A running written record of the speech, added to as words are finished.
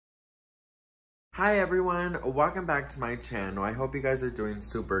Hi everyone, welcome back to my channel. I hope you guys are doing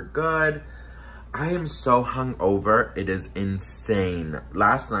super good. I am so hungover, it is insane.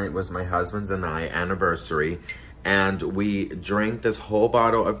 Last night was my husband's and I anniversary, and we drank this whole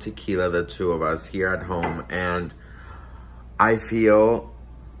bottle of tequila, the two of us here at home, and I feel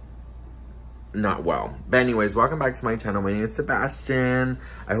not well. But anyways, welcome back to my channel. My name is Sebastian.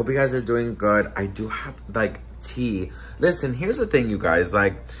 I hope you guys are doing good. I do have like tea. Listen, here's the thing, you guys,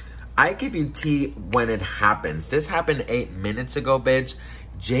 like, I give you tea when it happens. This happened 8 minutes ago, bitch.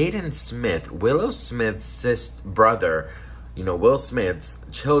 Jaden Smith, Willow Smith's brother, you know, Will Smith's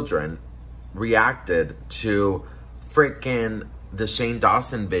children reacted to freaking the Shane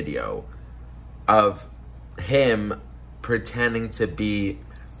Dawson video of him pretending to be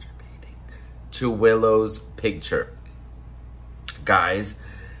masturbating to Willow's picture. Guys,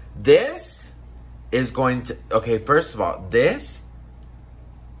 this is going to, okay, first of all,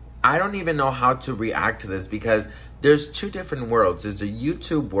 I don't even know how to react to this because there's two different worlds. There's a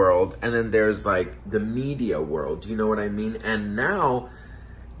YouTube world and then there's like the media world. You know what I mean? And now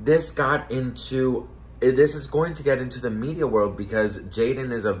this is going to get into the media world because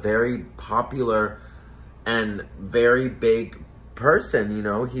Jaden is a very popular and very big person. You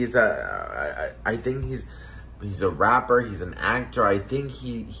know, I think he's a rapper, he's an actor. I think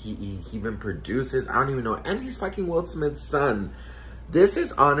he even produces. I don't even know. And he's fucking Will Smith's son. This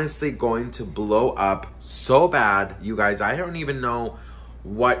is honestly going to blow up so bad, you guys. I don't even know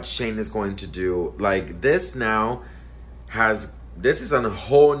what Shane is going to do. Like, this is on a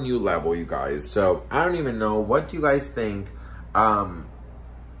whole new level, you guys. So, I don't even know. What do you guys think? I'm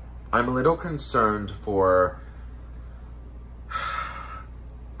a little concerned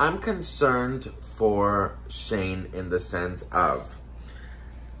I'm concerned for Shane in the sense of,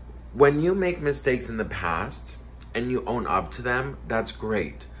 when you make mistakes in the past, and you own up to them, that's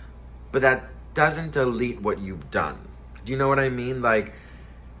great. But that doesn't delete what you've done. Do you know what I mean? Like,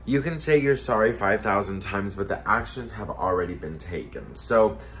 you can say you're sorry 5,000 times, but the actions have already been taken.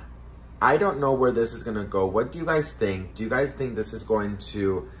 So, I don't know where this is gonna go. What do you guys think? Do you guys think this is going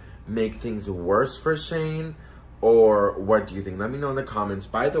to make things worse for Shane? Or what do you think? Let me know in the comments.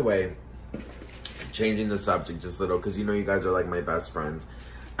 By the way, changing the subject just a little, because you know you guys are like my best friends.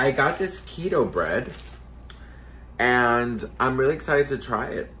 I got this keto bread, and I'm really excited to try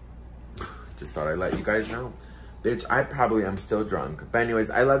it. Just thought I'd let you guys know. Bitch, I probably am still drunk. But anyways,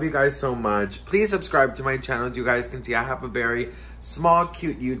 I love you guys so much. Please subscribe to my channel. As you guys can see, I have a very small,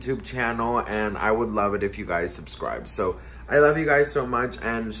 cute YouTube channel, and I would love it if you guys subscribe. So, I love you guys so much.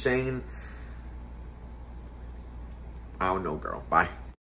 And Shane, I don't know, girl. Bye.